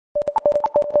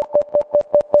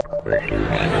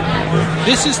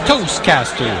This is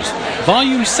Toastcasters,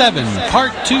 Volume 7,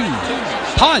 Part 2,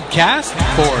 podcast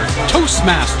for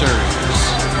Toastmasters.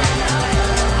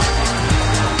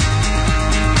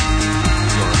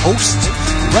 Your host,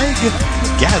 Greg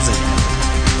Gazin.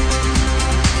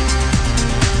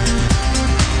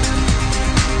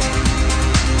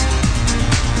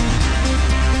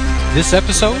 This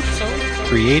episode,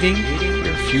 Creating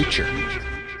Your Future.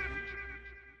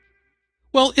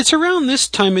 Well, it's around this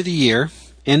time of the year,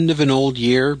 end of an old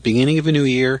year, beginning of a new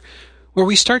year, where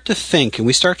we start to think and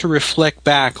we start to reflect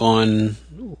back on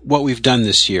what we've done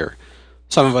this year.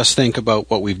 Some of us think about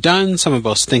what we've done, some of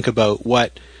us think about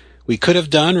what we could have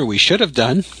done or we should have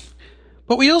done,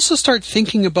 but we also start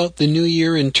thinking about the new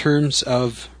year in terms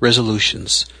of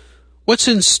resolutions. What's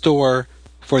in store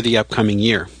for the upcoming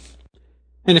year?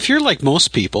 And if you're like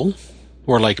most people,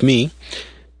 or like me,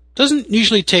 doesn't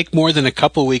usually take more than a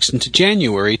couple weeks into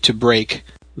January to break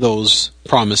those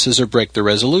promises or break the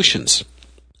resolutions.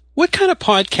 What kind of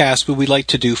podcast would we like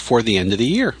to do for the end of the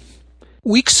year?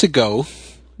 Weeks ago,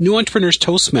 New Entrepreneurs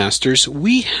Toastmasters,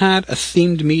 we had a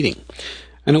themed meeting,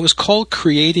 and it was called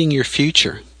Creating Your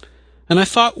Future. And I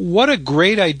thought, what a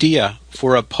great idea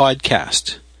for a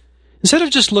podcast. Instead of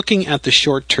just looking at the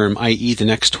short term, i.e. the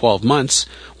next 12 months,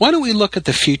 why don't we look at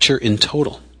the future in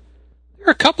total? There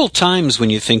are a couple times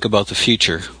when you think about the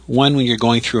future. One, when you're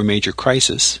going through a major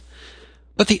crisis.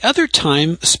 But the other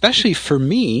time, especially for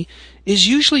me, is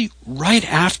usually right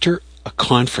after a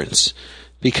conference.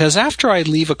 Because after I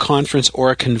leave a conference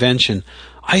or a convention,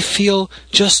 I feel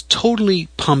just totally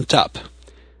pumped up.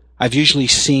 I've usually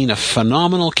seen a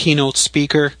phenomenal keynote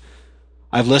speaker.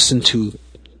 I've listened to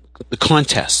the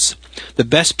contests, the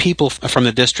best people from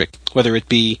the district, whether it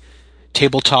be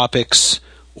table topics,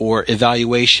 or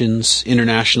evaluations,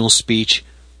 international speech,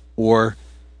 or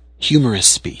humorous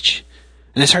speech.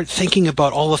 And I start thinking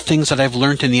about all the things that I've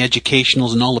learned in the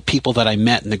educationals and all the people that I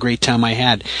met and the great time I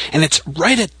had. And it's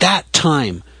right at that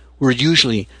time where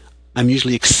I'm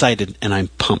usually excited and I'm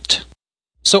pumped.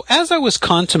 So as I was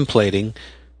contemplating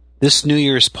this New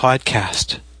Year's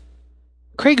podcast,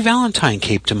 Craig Valentine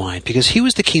came to mind because he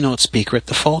was the keynote speaker at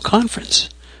the fall conference.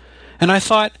 And I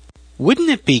thought, wouldn't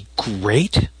it be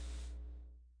great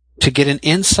to get an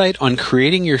insight on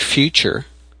creating your future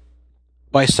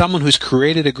by someone who's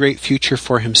created a great future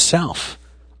for himself,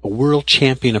 a world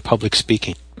champion of public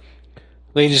speaking?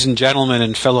 Ladies and gentlemen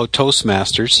and fellow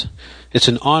Toastmasters, it's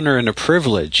an honor and a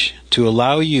privilege to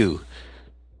allow you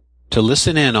to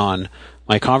listen in on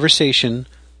my conversation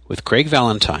with Craig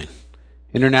Valentine,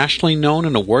 internationally known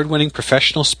and award-winning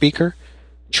professional speaker,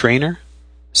 trainer,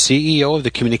 CEO of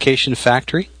the Communication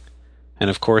Factory,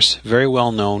 and of course, very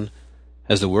well known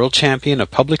as the world champion of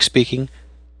public speaking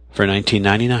for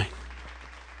 1999.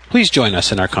 Please join us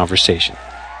in our conversation.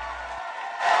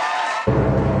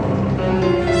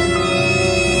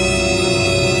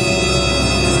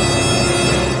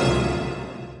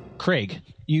 Craig,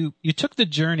 you took the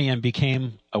journey and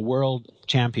became a world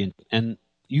champion, and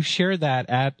you shared that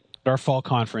at our fall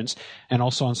conference and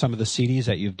also on some of the CDs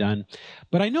that you've done.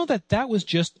 But I know that was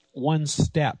just one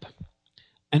step.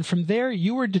 And from there,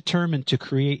 you were determined to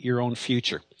create your own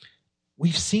future.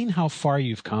 We've seen how far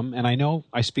you've come, and I know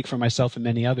I speak for myself and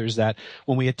many others that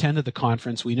when we attended the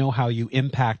conference, we know how you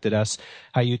impacted us,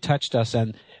 how you touched us,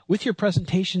 and with your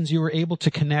presentations, you were able to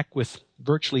connect with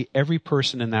virtually every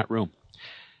person in that room.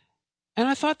 And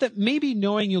I thought that maybe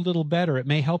knowing you a little better, it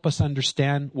may help us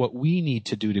understand what we need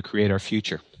to do to create our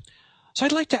future. So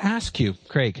I'd like to ask you,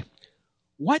 Craig,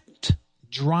 what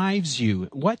drives you?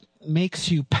 What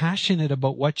makes you passionate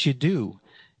about what you do?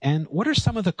 And what are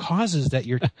some of the causes that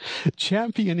you're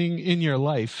championing in your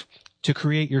life to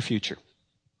create your future?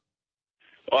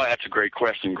 Well, that's a great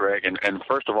question, Greg. And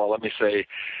first of all, let me say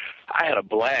I had a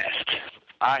blast.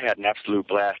 I had an absolute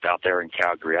blast out there in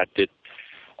Calgary. I did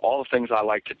all the things I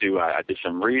like to do. I did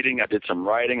some reading. I did some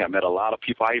writing. I met a lot of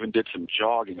people. I even did some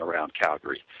jogging around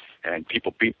Calgary. And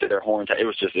people beat their horns. It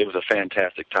was a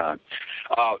fantastic time.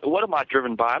 What am I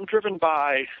driven by? I'm driven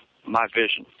by my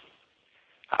vision.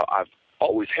 I've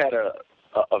always had a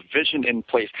vision in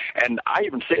place. And I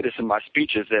even say this in my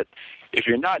speeches that if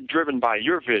you're not driven by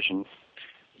your vision,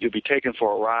 you'll be taken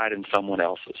for a ride in someone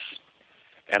else's.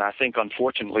 And I think,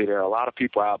 unfortunately, there are a lot of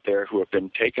people out there who have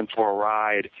been taken for a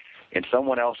ride in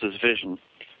someone else's vision,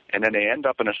 and then they end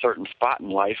up in a certain spot in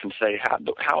life and say,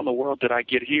 how in the world did I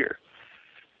get here?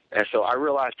 And so I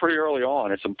realized pretty early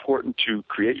on it's important to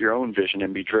create your own vision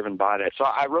and be driven by that. So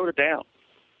I wrote it down.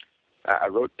 I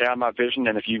wrote down my vision,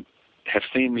 and if you have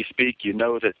seen me speak, you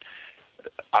know that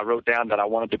I wrote down that I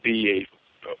wanted to be a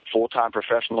full-time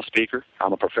professional speaker.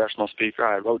 I'm a professional speaker.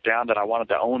 I wrote down that I wanted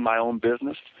to own my own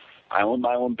business. I own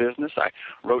my own business. I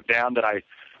wrote down that I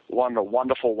wanted a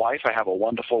wonderful wife. I have a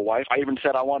wonderful wife. I even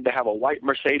said I wanted to have a white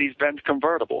Mercedes-Benz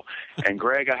convertible. And,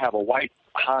 Greg, I have a white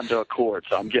Honda Accord,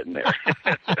 so I'm getting there.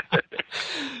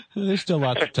 There's still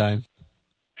lots of time.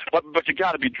 But you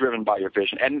got to be driven by your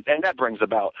vision. And that brings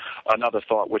about another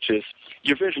thought, which is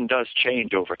your vision does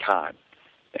change over time.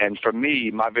 And for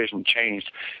me, my vision changed.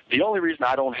 The only reason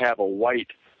I don't have a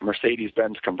white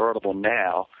Mercedes-Benz convertible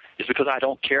now is because I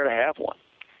don't care to have one.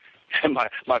 And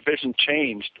my vision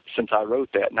changed since I wrote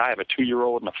that. Now I have a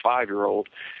 2-year-old and a 5-year-old,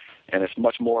 and it's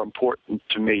much more important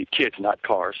to me, kids, not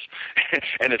cars,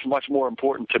 and it's much more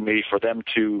important to me for them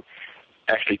to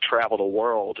actually travel the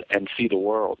world and see the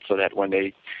world so that when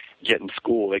they get in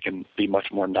school, they can be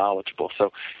much more knowledgeable.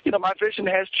 So, my vision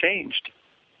has changed,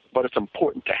 but it's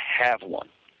important to have one.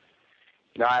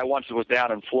 Now, I once was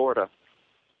down in Florida,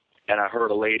 and I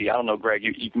heard a lady, I don't know, Greg,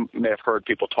 you may have heard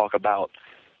people talk about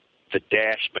the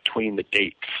dash between the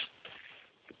dates.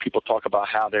 People talk about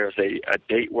how there's a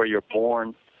date where you're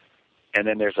born, and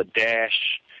then there's a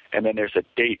dash, and then there's a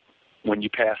date when you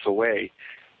pass away,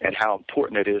 and how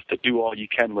important it is to do all you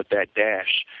can with that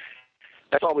dash.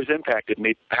 That's always impacted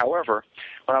me. However,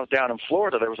 when I was down in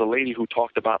Florida, there was a lady who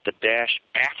talked about the dash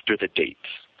after the dates.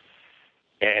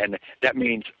 And that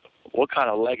means, what kind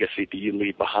of legacy do you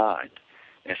leave behind?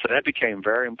 And so that became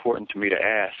very important to me to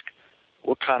ask,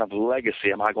 what kind of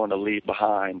legacy am I going to leave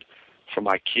behind for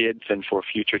my kids and for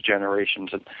future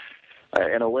generations? And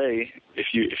in a way,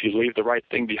 if you leave the right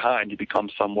thing behind, you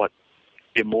become somewhat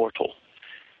immortal.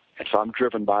 And so I'm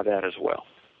driven by that as well.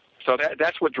 So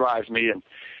that's what drives me. And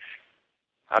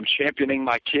I'm championing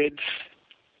my kids.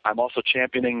 I'm also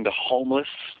championing the homeless.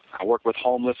 I work with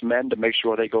homeless men to make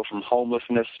sure they go from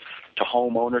homelessness to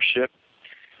home ownership,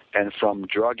 and from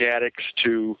drug addicts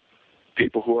to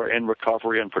people who are in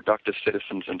recovery and productive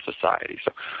citizens in society.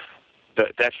 So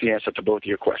that's the answer to both of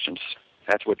your questions.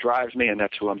 That's what drives me, and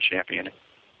that's who I'm championing.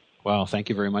 Well, thank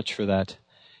you very much for that.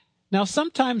 Now,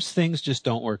 sometimes things just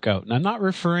don't work out. And I'm not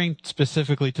referring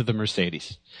specifically to the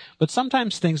Mercedes, but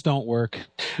sometimes things don't work.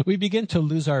 We begin to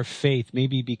lose our faith,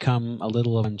 maybe become a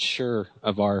little unsure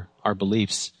of our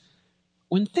beliefs.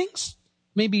 When things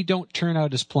maybe don't turn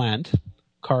out as planned,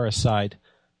 car aside,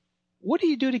 what do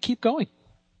you do to keep going?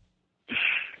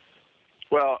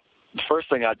 Well, the first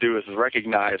thing I do is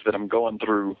recognize that I'm going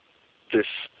through this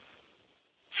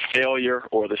failure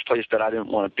or this place that I didn't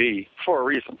want to be for a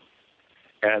reason.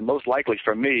 And most likely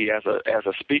for me, as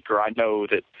a speaker, I know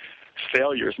that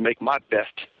failures make my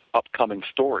best upcoming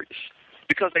stories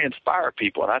because they inspire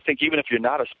people. And I think even if you're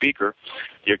not a speaker,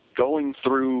 you're going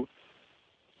through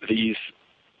these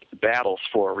battles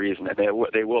for a reason, and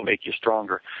they will make you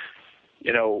stronger.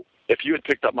 If you had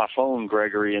picked up my phone,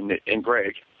 Gregory, and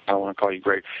Greg, I don't want to call you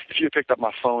Greg, if you had picked up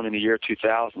my phone in the year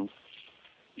 2000,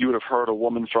 you would have heard a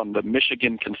woman from the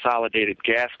Michigan Consolidated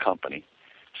Gas Company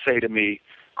say to me,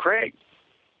 Craig,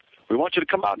 we want you to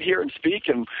come out here and speak,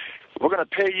 and we're going to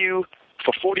pay you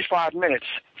for 45 minutes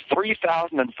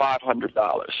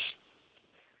 $3,500.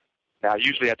 Now,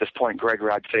 usually at this point,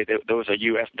 Gregory, I'd say that those are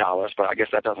U.S. dollars, but I guess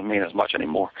that doesn't mean as much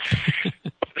anymore.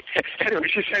 Anyway,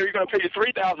 she said, we're going to pay you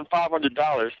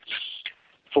 $3,500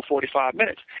 for 45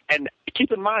 minutes. And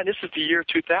keep in mind, this is the year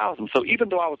 2000, so even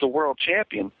though I was a world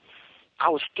champion, I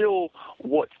was still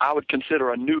what I would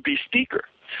consider a newbie speaker.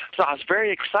 So I was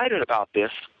very excited about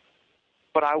this,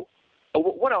 but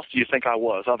what else do you think I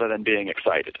was other than being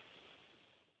excited?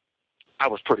 I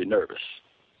was pretty nervous.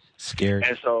 Scared.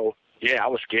 And so, yeah, I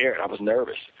was scared. I was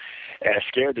nervous and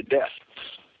scared to death.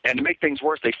 And to make things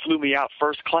worse, they flew me out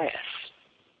first class.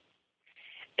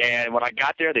 And when I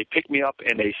got there, they picked me up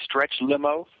in a stretch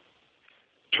limo,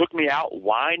 took me out,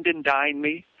 wined and dined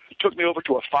me, took me over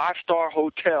to a 5-star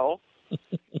hotel,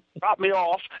 dropped me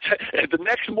off. And the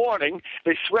next morning,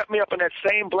 they swept me up in that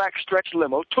same black stretch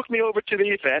limo, took me over to the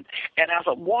event, and as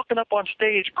I'm walking up on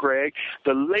stage, Greg,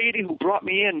 the lady who brought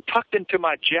me in tucked into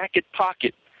my jacket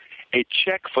pocket a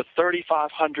check for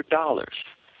 $3,500.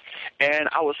 And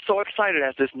I was so excited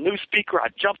as this new speaker. I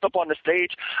jumped up on the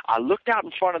stage. I looked out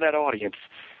in front of that audience,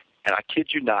 and I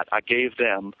kid you not, I gave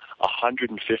them a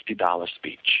 $150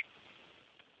 speech.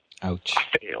 Ouch. I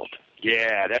failed.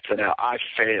 Yeah, I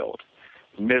failed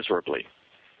miserably.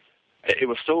 It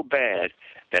was so bad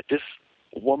that this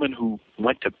woman who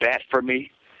went to bat for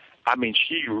me, I mean,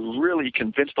 she really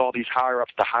convinced all these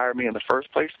higher-ups to hire me in the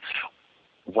first place.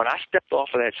 When I stepped off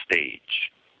of that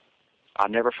stage, I'll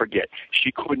never forget,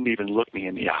 she couldn't even look me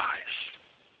in the eyes.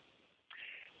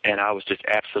 And I was just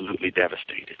absolutely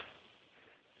devastated.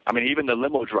 I mean, even the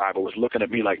limo driver was looking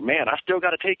at me like, man, I still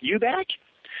got to take you back?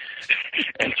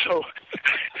 And so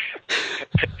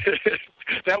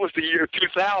that was the year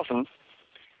 2000.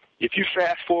 If you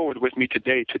fast forward with me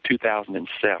today to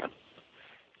 2007,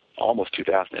 almost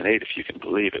 2008, if you can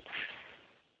believe it,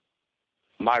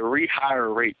 my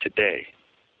rehire rate today,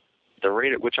 the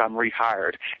rate at which I'm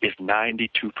rehired, is 92%.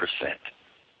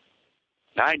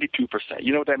 92%.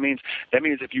 You know what that means? That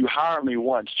means if you hire me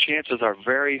once, chances are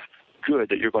very good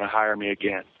that you're going to hire me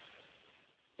again.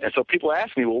 And so people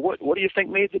ask me, well, what do you think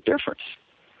made the difference?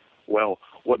 Well,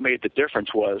 what made the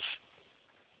difference was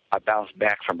I bounced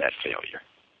back from that failure.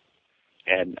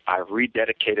 And I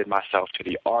rededicated myself to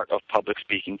the art of public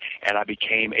speaking, and I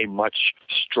became a much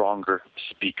stronger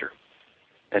speaker.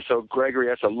 And so, Gregory,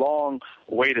 that's a long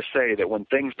way to say that when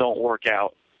things don't work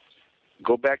out,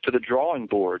 go back to the drawing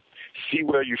board, see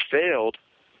where you failed,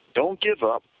 don't give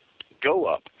up, go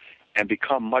up, and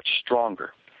become much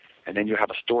stronger. And then you have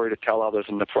a story to tell others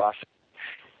in the process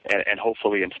and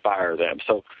hopefully inspire them.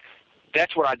 So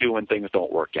that's what I do when things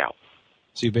don't work out.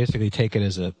 So you basically take it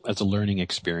as a learning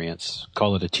experience,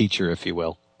 call it a teacher, if you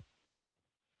will.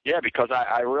 Yeah, because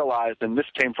I realized, and this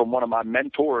came from one of my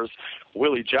mentors,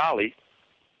 Willie Jolly,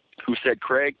 who said,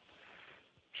 Craig,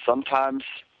 sometimes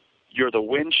you're the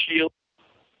windshield,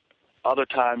 other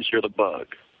times you're the bug.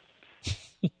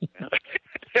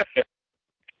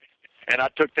 And I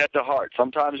took that to heart.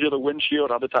 Sometimes you're the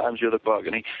windshield, other times you're the bug.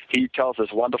 And he tells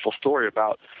this wonderful story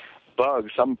about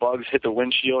bugs. Some bugs hit the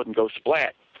windshield and go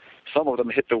splat. Some of them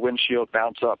hit the windshield,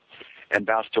 bounce up, and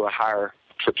bounce to a higher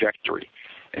trajectory.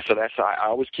 And so I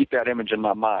always keep that image in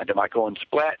my mind. Am I going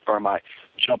splat, or am I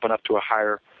jumping up to a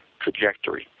higher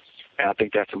trajectory? And I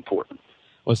think that's important.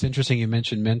 Well, it's interesting you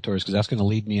mentioned mentors, because that's going to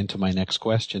lead me into my next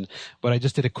question. But I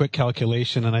just did a quick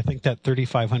calculation, and I think that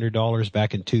 $3,500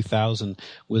 back in 2000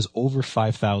 was over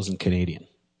 5,000 Canadian.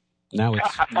 Now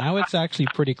it's actually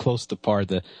pretty close to par.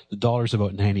 The dollar's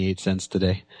about 98 cents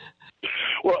today.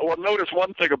 Well, notice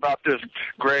one thing about this,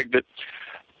 Greg, that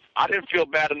I didn't feel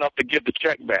bad enough to give the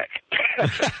check back.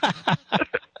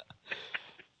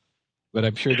 But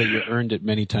I'm sure that you earned it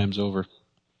many times over.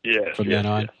 From then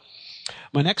on. Yes.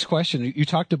 My next question, you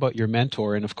talked about your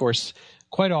mentor, and of course,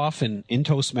 quite often in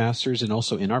Toastmasters and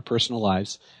also in our personal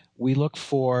lives, we look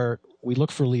for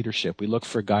leadership, we look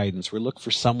for guidance, we look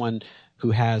for someone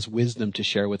who has wisdom to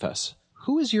share with us.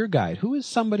 Who is your guide? Who is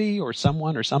somebody or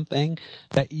someone or something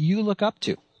that you look up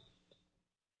to?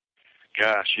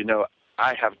 Gosh,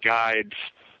 I have guides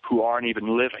who aren't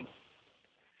even living.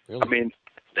 Really? I mean,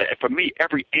 for me,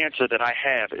 every answer that I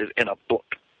have is in a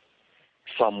book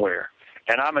somewhere.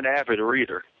 And I'm an avid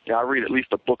reader. I read at least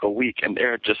a book a week, and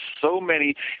there are just so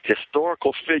many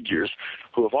historical figures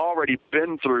who have already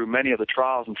been through many of the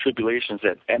trials and tribulations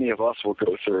that any of us will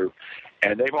go through,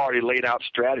 and they've already laid out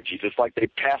strategies. It's like they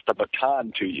passed a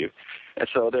baton to you. And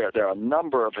so there are a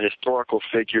number of historical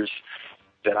figures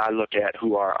that I look at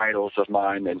who are idols of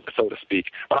mine, and so to speak.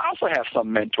 But I also have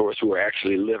some mentors who are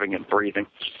actually living and breathing.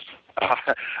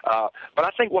 But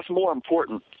I think what's more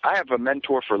important, I have a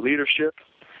mentor for leadership.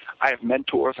 I have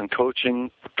mentors and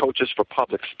coaches for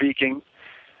public speaking.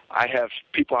 I have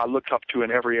people I look up to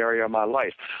in every area of my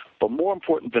life. But more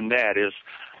important than that is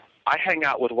I hang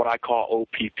out with what I call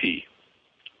OPP,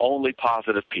 only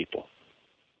positive people,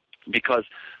 because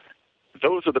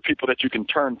those are the people that you can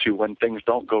turn to when things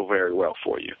don't go very well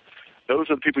for you.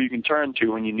 Those are the people you can turn to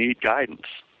when you need guidance.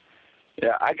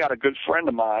 Yeah, I got a good friend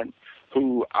of mine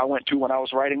who I went to when I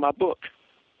was writing my book.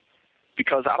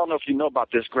 Because I don't know if you know about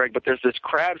this, Greg, but there's this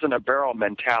crabs in a barrel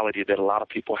mentality that a lot of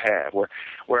people have,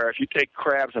 where if you take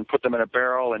crabs and put them in a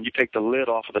barrel and you take the lid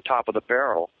off of the top of the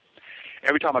barrel,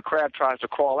 every time a crab tries to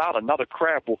crawl out, another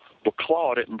crab will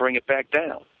claw at it and bring it back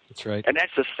down. That's right. And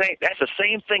that's the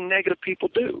same thing negative people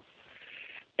do.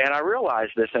 And I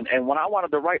realized this, and when I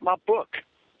wanted to write my book,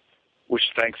 which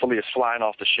thankfully is flying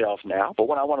off the shelves now. But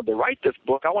when I wanted to write this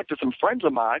book, I went to some friends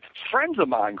of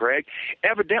mine, Greg.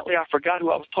 Evidently, I forgot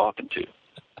who I was talking to.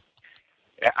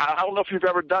 I don't know if you've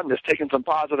ever done this, taking some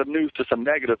positive news to some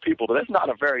negative people, but that's not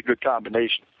a very good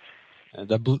combination.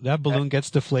 That balloon gets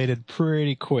deflated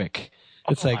pretty quick.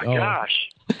 It's gosh.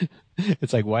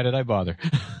 It's like, why did I bother?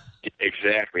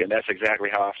 Exactly, and that's exactly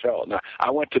how I felt. Now, I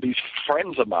went to these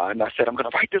friends of mine, and I said, I'm going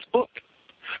to write this book.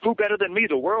 Who better than me,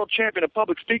 the world champion of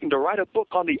public speaking, to write a book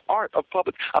on the art of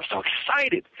public? I'm so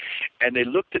excited. And they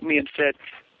looked at me and said,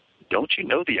 don't you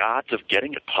know the odds of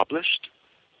getting it published?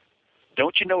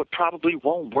 Don't you know it probably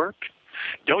won't work?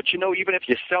 Don't you know even if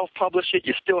you self-publish it,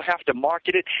 you still have to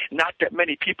market it? Not that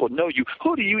many people know you.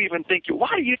 Who do you even think you? Why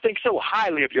do you think so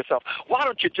highly of yourself? Why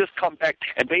don't you just come back?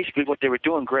 And basically what they were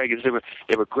doing, Greg, is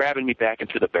they were grabbing me back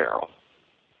into the barrel.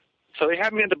 So they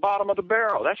had me in the bottom of the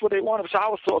barrel. That's what they wanted. So I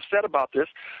was so upset about this.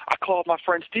 I called my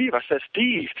friend Steve. I said,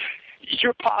 Steve,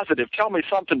 You're positive. Tell me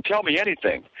something. Tell me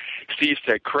anything. Steve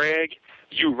said, Craig,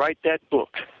 you write that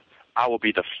book, I will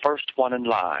be the first one in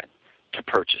line to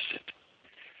purchase it.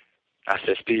 I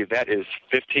said, Steve, that is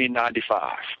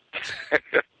 $15.95.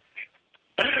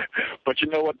 But you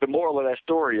know what? The moral of that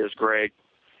story is, Greg,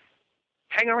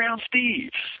 hang around Steves.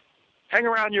 Hang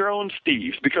around your own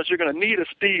Steves, because you're going to need a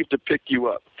Steve to pick you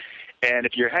up. And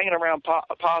if you're hanging around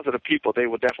positive people, they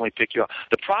will definitely pick you up.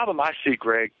 The problem I see,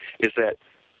 Greg, is that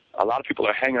a lot of people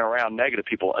are hanging around negative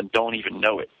people and don't even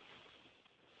know it.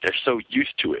 They're so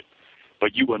used to it.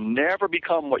 But you will never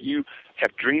become what you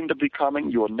have dreamed of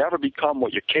becoming. You will never become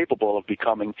what you're capable of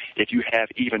becoming if you have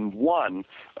even one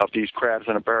of these crabs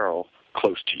in a barrel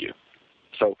close to you.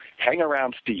 So hang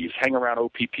around Steves, hang around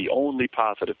OPP, only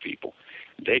positive people.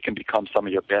 They can become some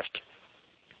of your best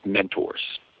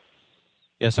mentors.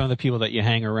 Yeah, some of the people that you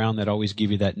hang around that always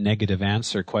give you that negative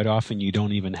answer, quite often you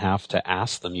don't even have to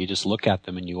ask them. You just look at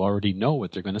them and you already know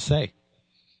what they're going to say.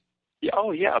 Yeah,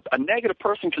 oh, yeah. A negative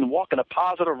person can walk in a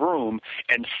positive room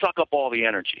and suck up all the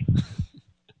energy.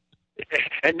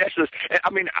 And that's just, I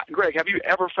mean, Greg, have you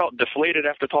ever felt deflated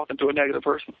after talking to a negative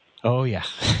person? Oh, yeah.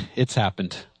 It's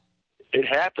happened. It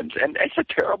happens. And it's a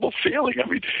terrible feeling. I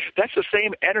mean, that's the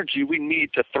same energy we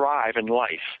need to thrive in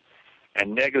life.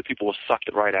 And negative people will suck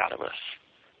it right out of us.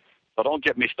 So don't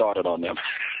get me started on them.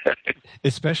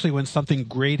 Especially when something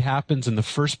great happens and the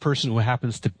first person who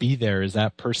happens to be there is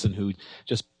that person who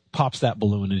just pops that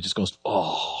balloon and it just goes,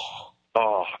 oh.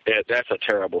 Oh, that's a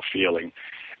terrible feeling.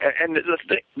 And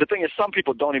the thing is, some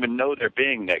people don't even know they're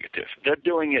being negative. They're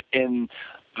doing it in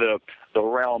the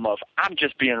realm of, I'm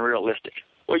just being realistic.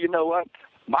 Well, you know what?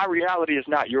 My reality is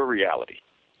not your reality.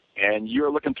 And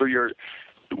you're looking through your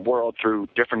world through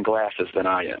different glasses than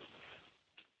I am.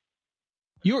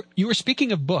 You were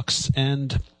speaking of books,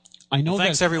 and I know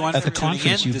thanks that everyone at the for tuning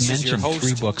conference in. you've mentioned host,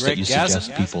 3 books Greg that you Gazin.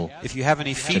 suggest people. If you have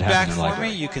any feedback for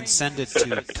library. me, you can send it to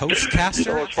Toastcaster You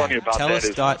know what's funny about that is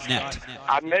TELUS.net.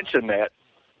 I mentioned that,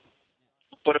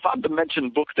 but if I'm to mention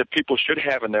books that people should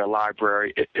have in their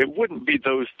library, it wouldn't be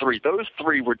those 3. Those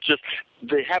 3 were just,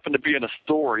 they happen to be in a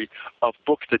story of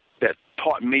books that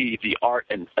taught me the art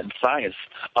and science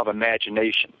of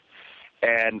imagination.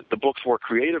 And the books were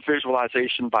Creative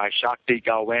Visualization by Shakti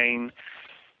Gawain.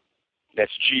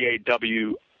 That's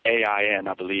Gawain,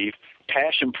 I believe.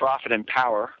 Passion, Profit, and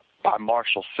Power by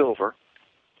Marshall Silver.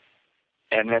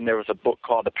 And then there was a book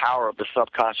called The Power of the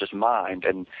Subconscious Mind,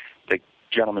 and the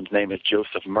gentleman's name is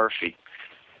Joseph Murphy.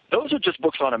 Those are just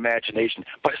books on imagination.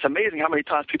 But it's amazing how many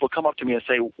times people come up to me and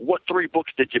say, what 3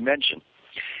 books did you mention?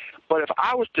 But if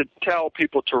I was to tell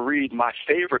people to read my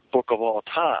favorite book of all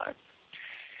time,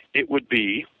 it would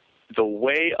be The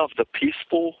Way of the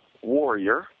Peaceful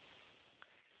Warrior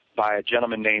by a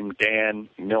gentleman named Dan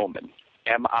Millman,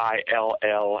 Millman.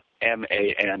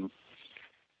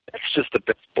 It's just the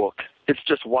best book. It's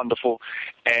just wonderful.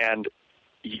 And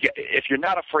if you're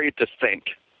not afraid to think,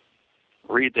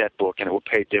 read that book, and it will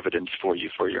pay dividends for you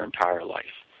for your entire life.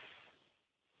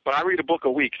 But I read a book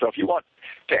a week, so if you want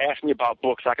to ask me about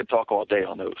books, I could talk all day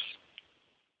on those.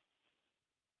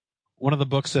 One of the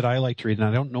books that I like to read, and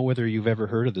I don't know whether you've ever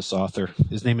heard of this author,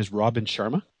 his name is Robin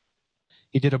Sharma.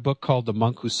 He did a book called The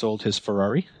Monk Who Sold His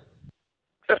Ferrari.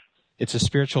 It's a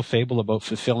spiritual fable about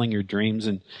fulfilling your dreams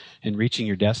and reaching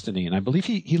your destiny. And I believe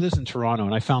he lives in Toronto,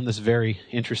 and I found this very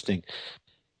interesting.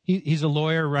 He's a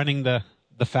lawyer running the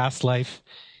fast life.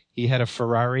 He had a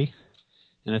Ferrari,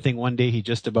 and I think one day he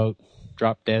just about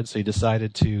dropped dead, so he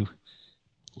decided to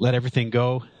let everything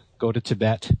go to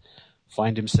Tibet,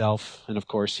 find himself, and of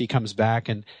course he comes back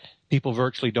and people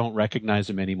virtually don't recognize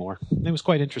him anymore. It was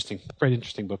quite interesting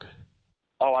book.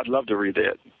 Oh, I'd love to read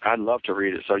it. I'd love to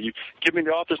read it. So you give me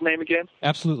the author's name again?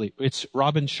 Absolutely. It's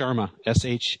Robin Sharma,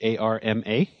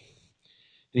 Sharma.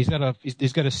 He's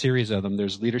got a series of them.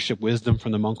 There's Leadership Wisdom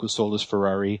from the Monk Who Sold His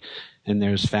Ferrari, and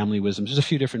there's Family Wisdom. There's a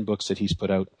few different books that he's put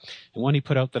out. And one he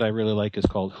put out that I really like is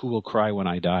called Who Will Cry When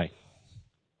I Die?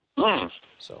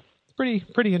 So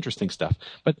pretty interesting stuff.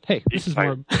 But hey, this is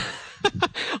more.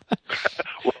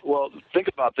 Well, think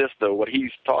about this though. What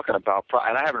he's talking about,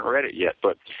 and I haven't read it yet,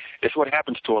 but it's what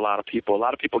happens to a lot of people. A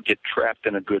lot of people get trapped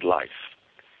in a good life,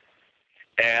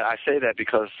 and I say that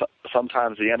because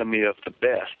sometimes the enemy of the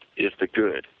best is the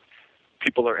good.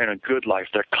 People are in a good life;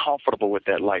 they're comfortable with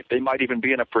that life. They might even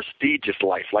be in a prestigious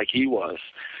life, like he was,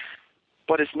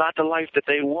 but it's not the life that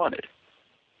they wanted.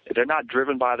 They're not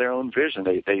driven by their own vision.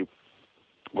 They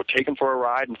were taken for a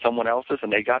ride in someone else's,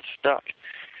 and they got stuck.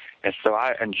 And so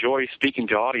I enjoy speaking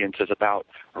to audiences about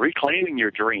reclaiming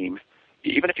your dream,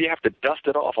 even if you have to dust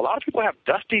it off. A lot of people have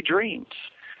dusty dreams.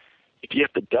 If you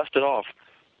have to dust it off,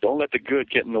 Don't let the good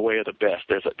get in the way of the best.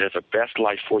 There's a best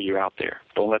life for you out there.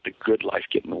 Don't let the good life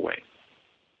get in the way.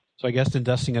 So I guess in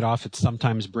dusting it off, it's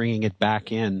sometimes bringing it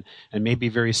back in, and maybe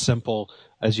very simple,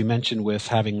 as you mentioned, with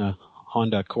having a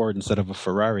Honda Accord instead of a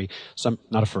Ferrari.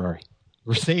 Not a Ferrari,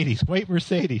 Mercedes, white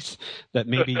Mercedes. That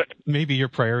maybe your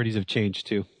priorities have changed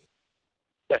too.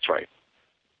 That's right.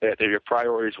 Your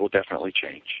priorities will definitely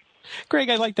change. Greg,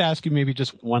 I'd like to ask you maybe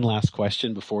just one last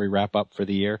question before we wrap up for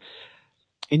the year.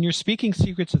 In your Speaking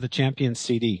Secrets of the Champion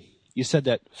CD, you said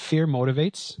that fear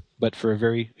motivates, but for a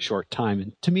very short time.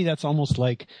 And to me, that's almost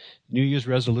like New Year's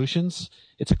resolutions.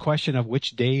 It's a question of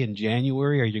which day in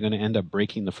January are you going to end up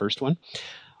breaking the first one.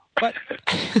 But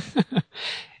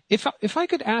if I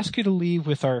could ask you to leave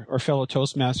with our fellow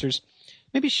Toastmasters,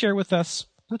 maybe share with us,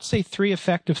 let's say, 3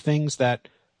 effective things that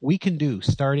we can do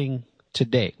starting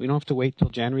today. We don't have to wait till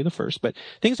January the 1st, but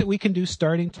things that we can do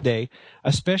starting today,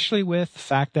 especially with the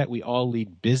fact that we all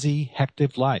lead busy,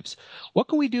 hectic lives. What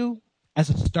can we do as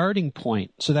a starting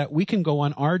point so that we can go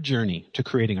on our journey to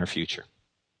creating our future?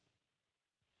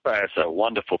 That's a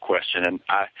wonderful question, and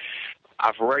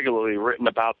I've regularly written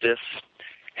about this.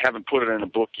 Haven't put it in a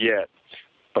book yet,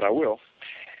 but I will.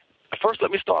 First,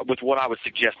 let me start with what I would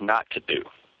suggest not to do.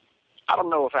 I don't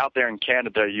know if out there in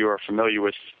Canada you are familiar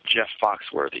with Jeff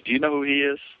Foxworthy. Do you know who he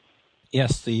is?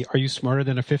 Yes, Are You Smarter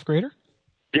Than a Fifth Grader?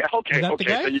 Yeah, okay. Is that the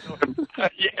guy? So you know him.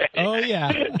 Yeah. Oh,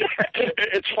 yeah.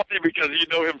 It's funny because you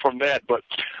know him from that, but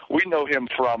we know him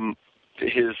from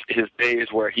his days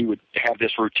where he would have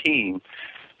this routine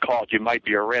called You Might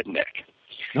Be a Redneck.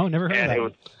 No, never heard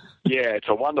of that. Yeah, it's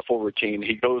a wonderful routine.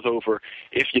 He goes over,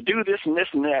 if you do this and this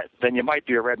and that, then you might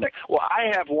be a redneck. Well,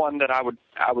 I have one that I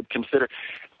would consider.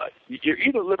 You're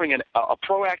either living a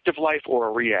proactive life or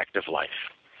a reactive life.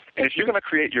 And if you're going to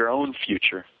create your own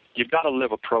future, you've got to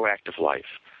live a proactive life.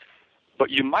 But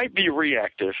you might be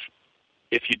reactive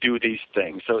if you do these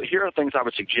things. So here are things I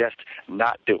would suggest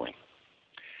not doing.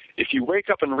 If you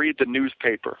wake up and read the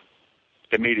newspaper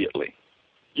immediately,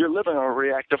 you're living a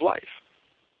reactive life.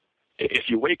 If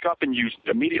you wake up and you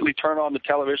immediately turn on the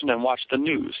television and watch the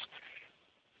news,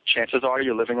 chances are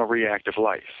you're living a reactive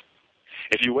life.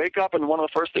 If you wake up and one of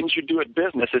the first things you do at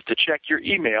business is to check your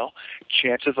email,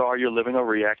 chances are you're living a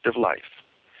reactive life.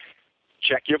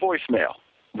 Check your voicemail,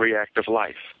 reactive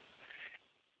life.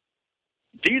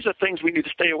 These are things we need to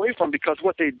stay away from because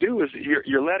what they do is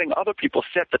you're letting other people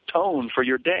set the tone for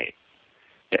your day.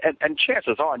 And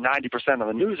chances are 90% of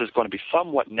the news is going to be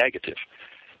somewhat negative.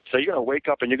 So you're going to wake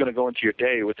up and you're going to go into your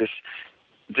day with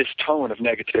this tone of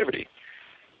negativity.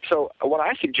 So what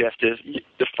I suggest is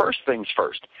the first things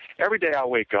first. Every day I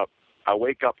wake up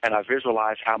and I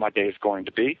visualize how my day is going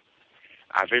to be.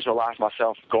 I visualize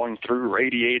myself going through,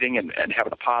 radiating, and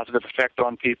having a positive effect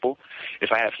on people.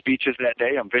 If I have speeches that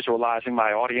day, I'm visualizing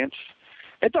my audience.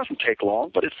 It doesn't take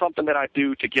long, but it's something that I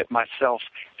do to get myself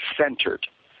centered.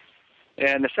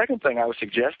 And the second thing I would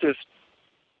suggest is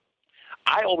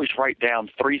I always write down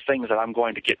 3 things that I'm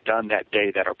going to get done that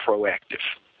day that are proactive.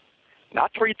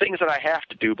 Not 3 things that I have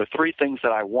to do, but 3 things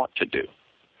that I want to do.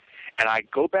 And I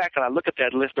go back and I look at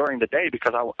that list during the day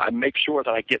because I make sure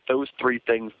that I get those 3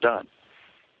 things done.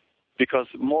 Because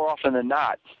more often than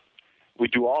not, we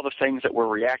do all the things that we're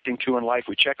reacting to in life.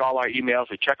 We check all our emails,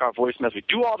 we check our voicemails, we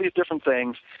do all these different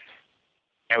things,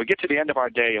 and we get to the end of our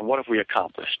day, and what have we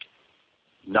accomplished?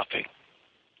 Nothing.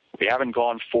 We haven't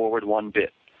gone forward one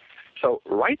bit. So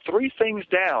write 3 things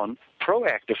down,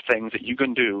 proactive things that you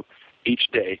can do each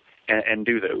day, and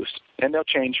do those. And they'll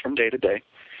change from day to day.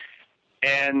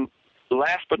 And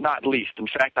last but not least, in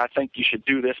fact, I think you should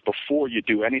do this before you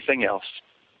do anything else.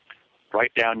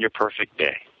 Write down your perfect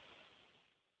day.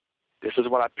 This is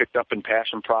what I picked up in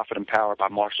Passion, Profit, and Power by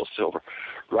Marshall Silver.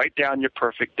 Write down your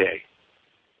perfect day.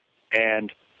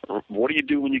 And what do you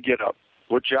do when you get up?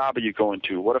 What job are you going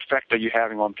to? What effect are you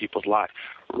having on people's lives?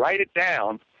 Write it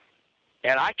down,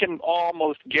 and I can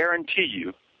almost guarantee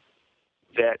you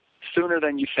that sooner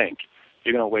than you think,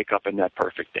 you're going to wake up in that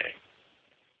perfect day.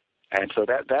 And so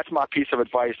that's my piece of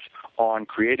advice on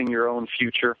creating your own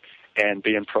future and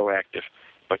being proactive.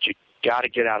 But you got to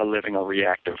get out of living a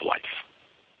reactive life.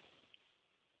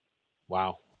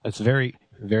 Wow. That's very,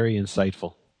 very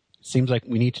insightful. Seems like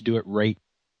we need to do it right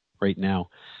now.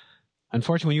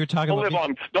 Unfortunately, when you were talking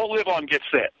don't live on get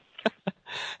set.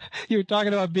 You were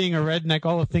talking about being a redneck,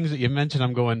 all the things that you mentioned,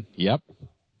 I'm going, yep.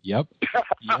 And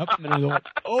I'm going,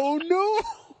 oh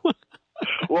no.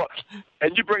 Well,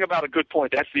 and you bring about a good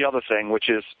point. That's the other thing, which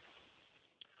is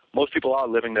most people are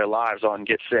living their lives on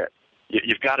get set.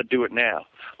 You've got to do it now.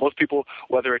 Most people,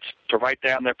 whether it's to write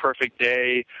down their perfect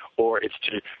day, or it's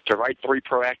to write 3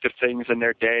 proactive things in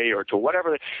their day, or to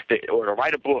whatever, or to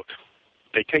write a book,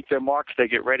 They take their marks, they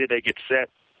get ready, they get set,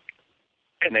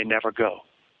 and they never go.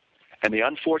 And the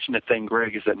unfortunate thing,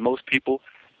 Greg, is that most people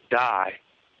die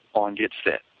on get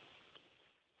set.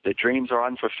 Their dreams are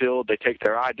unfulfilled. They take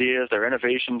their ideas, their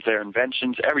innovations, their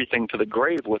inventions, everything to the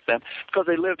grave with them because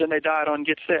they lived and they died on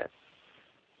get set.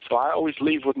 So I always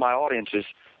leave with my audiences,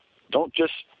 don't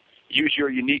just use your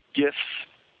unique gifts.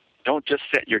 Don't just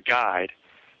set your guide,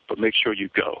 but make sure you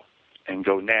go. And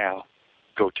go now.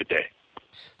 Go today.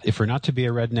 If we're not to be a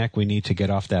redneck, we need to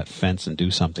get off that fence and do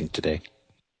something today.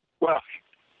 Well,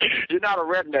 you're not a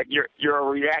redneck. You're a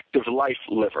reactive life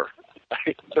liver.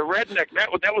 The redneck,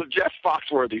 that was Jeff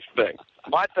Foxworthy's thing.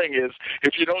 My thing is,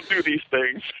 if you don't do these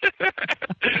things,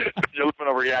 you're living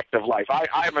a reactive life.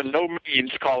 I am in no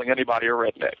means calling anybody a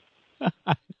redneck.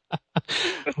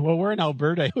 Well, we're in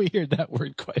Alberta. We hear that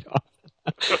word quite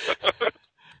often.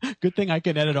 Good thing I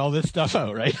can edit all this stuff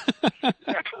out, right?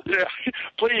 Yeah,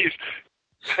 please.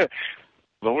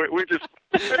 But we're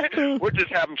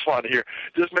just having fun here.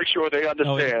 Just make sure they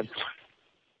understand.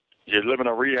 You're living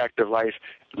a reactive life,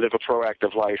 live a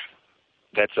proactive life.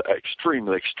 That's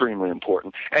extremely, extremely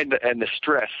important. And the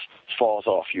stress falls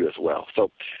off you as well. So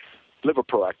live a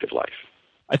proactive life.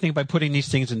 I think by putting these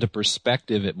things into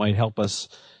perspective, it might help us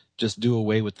just do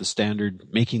away with the standard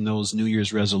making those New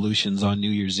Year's resolutions on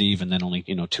New Year's Eve and then only,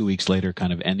 2 weeks later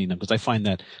kind of ending them. Because I find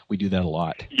that we do that a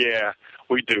lot. Yeah,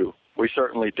 we do. We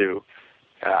certainly do.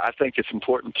 I think it's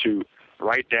important to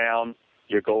write down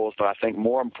your goals, but I think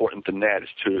more important than that is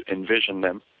to envision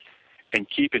them and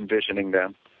keep envisioning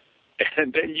them.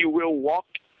 And then you will walk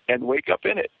and wake up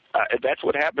in it. That's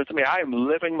what happens to me. I am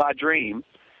living my dream.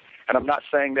 And I'm not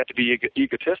saying that to be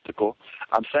egotistical.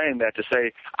 I'm saying that to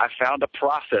say I found a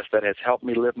process that has helped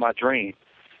me live my dream.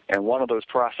 And one of those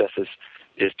processes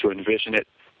is to envision it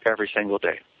every single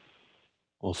day.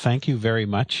 Well, thank you very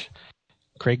much.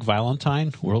 Craig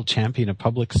Valentine, world champion of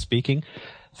public speaking.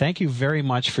 Thank you very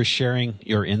much for sharing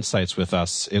your insights with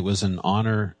us. It was an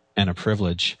honor and a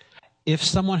privilege. If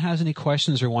someone has any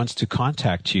questions or wants to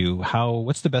contact you,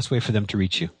 what's the best way for them to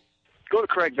reach you? Go to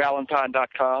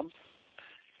CraigValentine.com.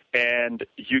 And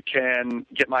you can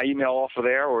get my email off of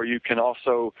there, or you can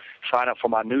also sign up for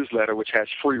my newsletter, which has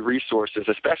free resources,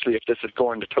 especially if this is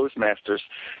going to Toastmasters.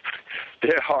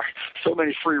 There are so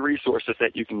many free resources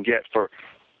that you can get for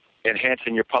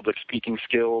enhancing your public speaking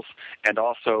skills, and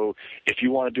also if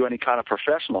you want to do any kind of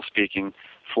professional speaking,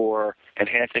 for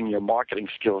enhancing your marketing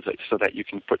skills so that you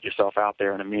can put yourself out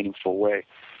there in a meaningful way.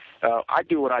 I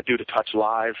do what I do to touch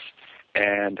lives,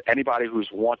 and anybody who's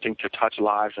wanting to touch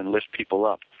lives and lift people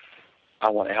up, I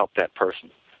want to help that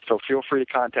person. So feel free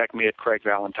to contact me at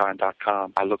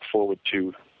CraigValentine.com. I look forward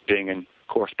to being in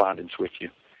correspondence with you.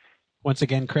 Once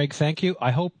again, Craig, thank you.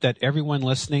 I hope that everyone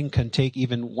listening can take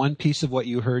even one piece of what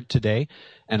you heard today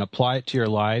and apply it to your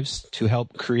lives to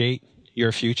help create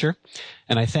your future.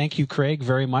 And I thank you, Craig,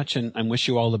 very much, and I wish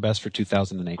you all the best for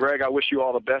 2008. Greg, I wish you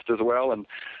all the best as well, and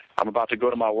I'm about to go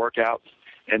to my workout,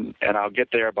 and I'll get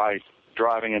there by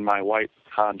driving in my white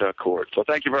Honda Accord. So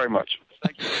thank you very much.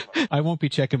 Thank you very much. I won't be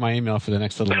checking my email for the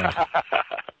next little while.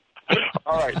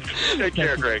 All right. Take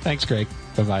care, Greg. Thanks, Craig.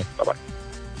 Bye-bye. Bye-bye.